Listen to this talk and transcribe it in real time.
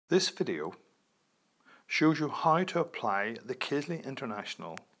This video shows you how to apply the Caisley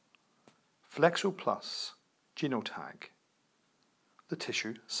International Flexo Plus Geno Tag, the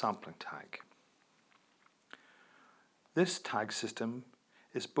tissue sampling tag. This tag system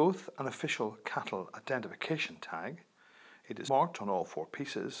is both an official cattle identification tag, it is marked on all four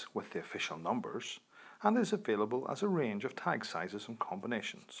pieces with the official numbers, and is available as a range of tag sizes and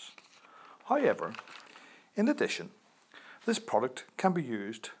combinations. However, in addition, this product can be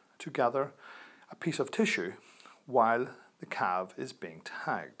used to gather a piece of tissue while the calf is being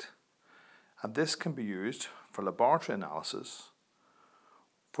tagged, and this can be used for laboratory analysis,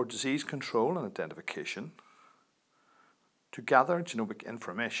 for disease control and identification, to gather genomic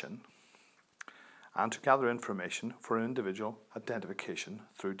information, and to gather information for individual identification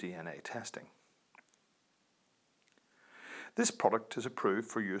through DNA testing. This product is approved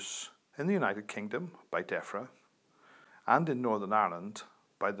for use in the United Kingdom by DEFRA and in Northern Ireland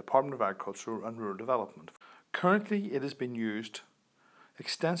by the Department of Agriculture and Rural Development. Currently, it has been used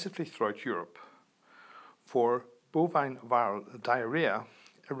extensively throughout Europe for bovine viral diarrhea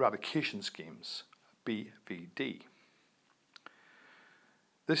eradication schemes, BVD.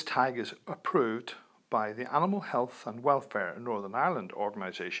 This tag is approved by the Animal Health and Welfare in Northern Ireland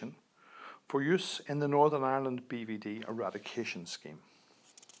organisation for use in the Northern Ireland BVD eradication scheme.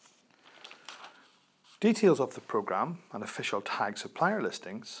 Details of the programme and official tag supplier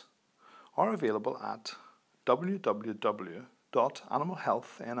listings are available at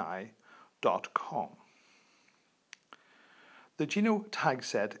www.animalhealthni.com. The Geno tag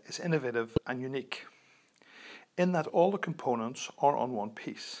set is innovative and unique in that all the components are on one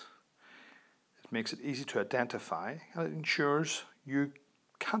piece. It makes it easy to identify, and it ensures you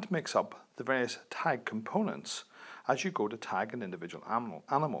can't mix up the various tag components as you go to tag an individual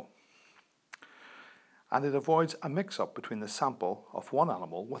animal. And it avoids a mix-up between the sample of one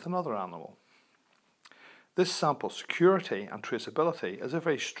animal with another animal. This sample security and traceability is a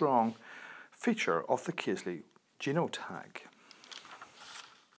very strong feature of the Caisley Geno Tag.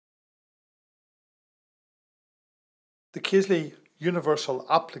 The Caisley Universal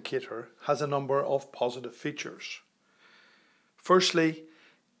Applicator has a number of positive features. Firstly,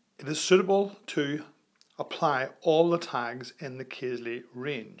 it is suitable to apply all the tags in the Caisley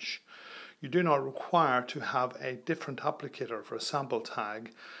range. You do not require to have a different applicator for a sample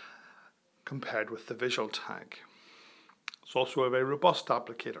tag compared with the visual tag. It's also a very robust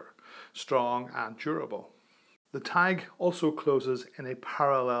applicator, strong and durable. The tag also closes in a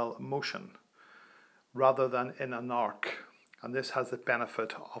parallel motion rather than in an arc, and this has the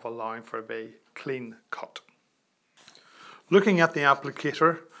benefit of allowing for a very clean cut. Looking at the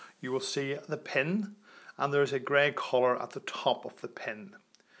applicator, you will see the pin, and there is a grey collar at the top of the pin.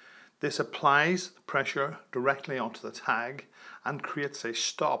 This applies the pressure directly onto the tag and creates a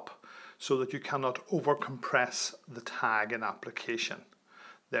stop so that you cannot overcompress the tag in application.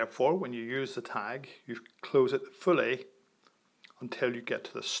 Therefore, when you use the tag, you close it fully until you get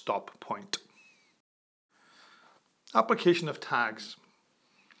to the stop point. Application of tags.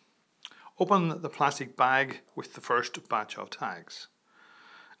 Open the plastic bag with the first batch of tags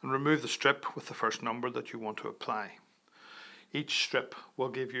and remove the strip with the first number that you want to apply. Each strip will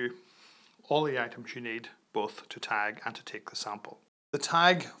give you all the items you need both to tag and to take the sample. The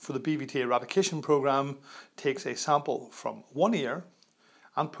tag for the BVD eradication program takes a sample from one ear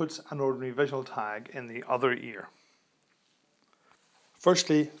and puts an ordinary visual tag in the other ear.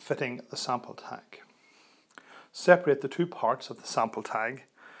 Firstly, fitting the sample tag. Separate the two parts of the sample tag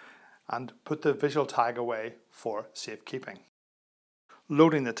and put the visual tag away for safekeeping.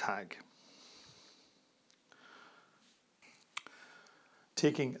 Loading the tag.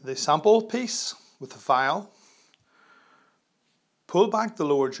 Taking the sample piece with the vial, pull back the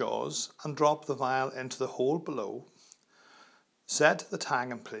lower jaws and drop the vial into the hole below. Set the tag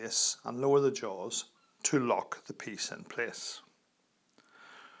in place and lower the jaws to lock the piece in place.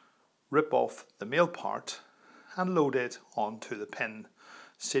 Rip off the male part and load it onto the pin,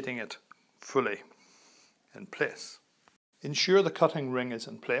 setting it fully in place. Ensure the cutting ring is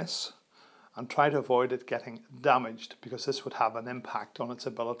in place and try to avoid it getting damaged, because this would have an impact on its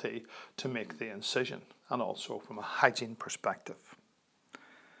ability to make the incision, and also from a hygiene perspective.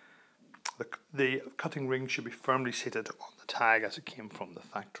 The cutting ring should be firmly seated on the tag as it came from the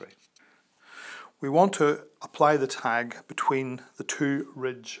factory. We want to apply the tag between the two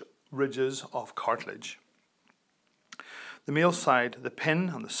ridges of cartilage. The male side, the pin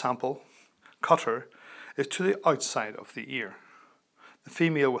and the sample cutter, is to the outside of the ear. The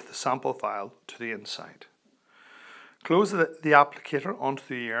female with the sample vial to the inside. Close the applicator onto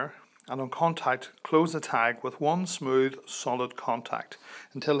the ear and on contact close the tag with one smooth solid contact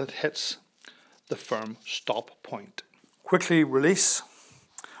until it hits the firm stop point. Quickly release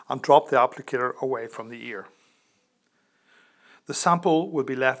and drop the applicator away from the ear. The sample will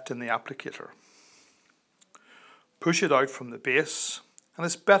be left in the applicator. Push it out from the base, and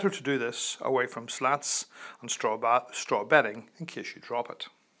it's better to do this away from slats and straw bedding in case you drop it.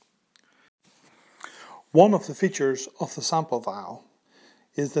 One of the features of the sample vial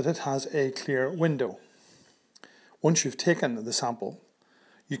is that it has a clear window. Once you've taken the sample,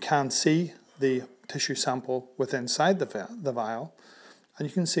 you can see the tissue sample inside the vial, and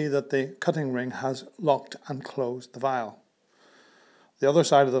you can see that the cutting ring has locked and closed the vial. The other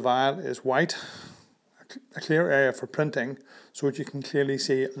side of the vial is white, a clear area for printing, so that you can clearly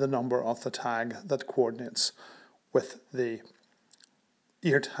see the number of the tag that coordinates with the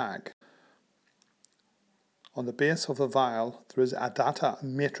ear tag. On the base of the vial there is a data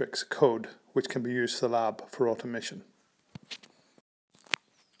matrix code which can be used to the lab for automation.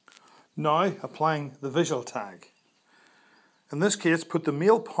 Now applying the visual tag. In this case, put the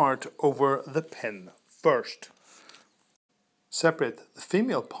male part over the pin first. Separate the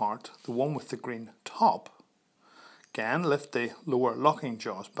female part, the one with the green top. Again, lift the lower locking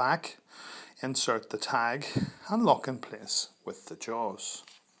jaws back, insert the tag and lock in place with the jaws.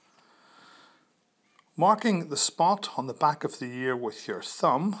 Marking the spot on the back of the ear with your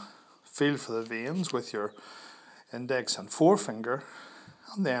thumb, feel for the veins with your index and forefinger,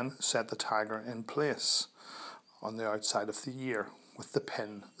 and then set the tagger in place on the outside of the ear with the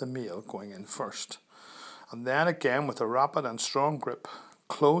pin, the male, going in first. And then again, with a rapid and strong grip,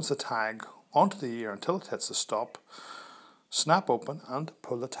 close the tag onto the ear until it hits the stop, snap open and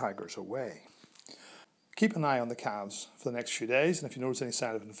pull the taggers away. Keep an eye on the calves for the next few days, and if you notice any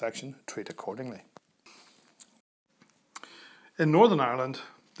sign of infection, treat accordingly. In Northern Ireland,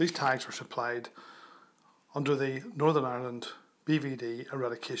 these tags are supplied under the Northern Ireland BVD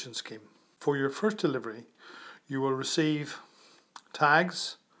Eradication Scheme. For your first delivery, you will receive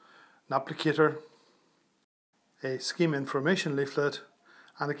tags, an applicator, a scheme information leaflet,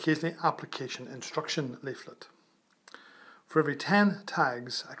 and occasionally application instruction leaflet. For every 10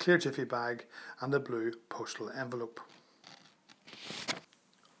 tags, a clear jiffy bag and a blue postal envelope.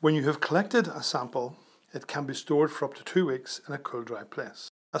 When you have collected a sample, it can be stored for up to 2 weeks in a cool, dry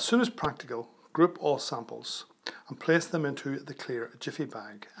place. As soon as practical, group all samples and place them into the clear jiffy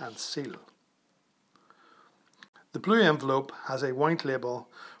bag and seal. The blue envelope has a white label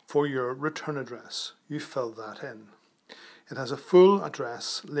for your return address. You fill that in. It has a full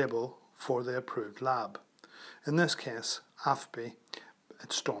address label for the approved lab. In this case, AFB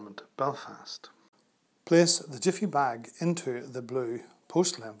at Stormont, Belfast. Place the jiffy bag into the blue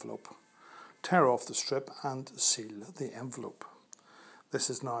postal envelope, tear off the strip and seal the envelope. This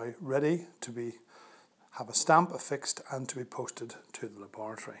is now ready to have a stamp affixed and to be posted to the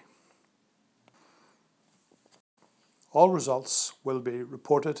laboratory. All results will be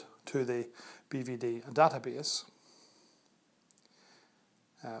reported to the BVD database.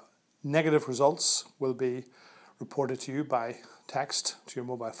 Negative results will be reported to you by text to your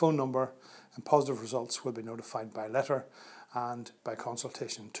mobile phone number, and positive results will be notified by letter and by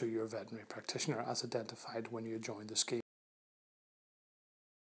consultation to your veterinary practitioner as identified when you join the scheme.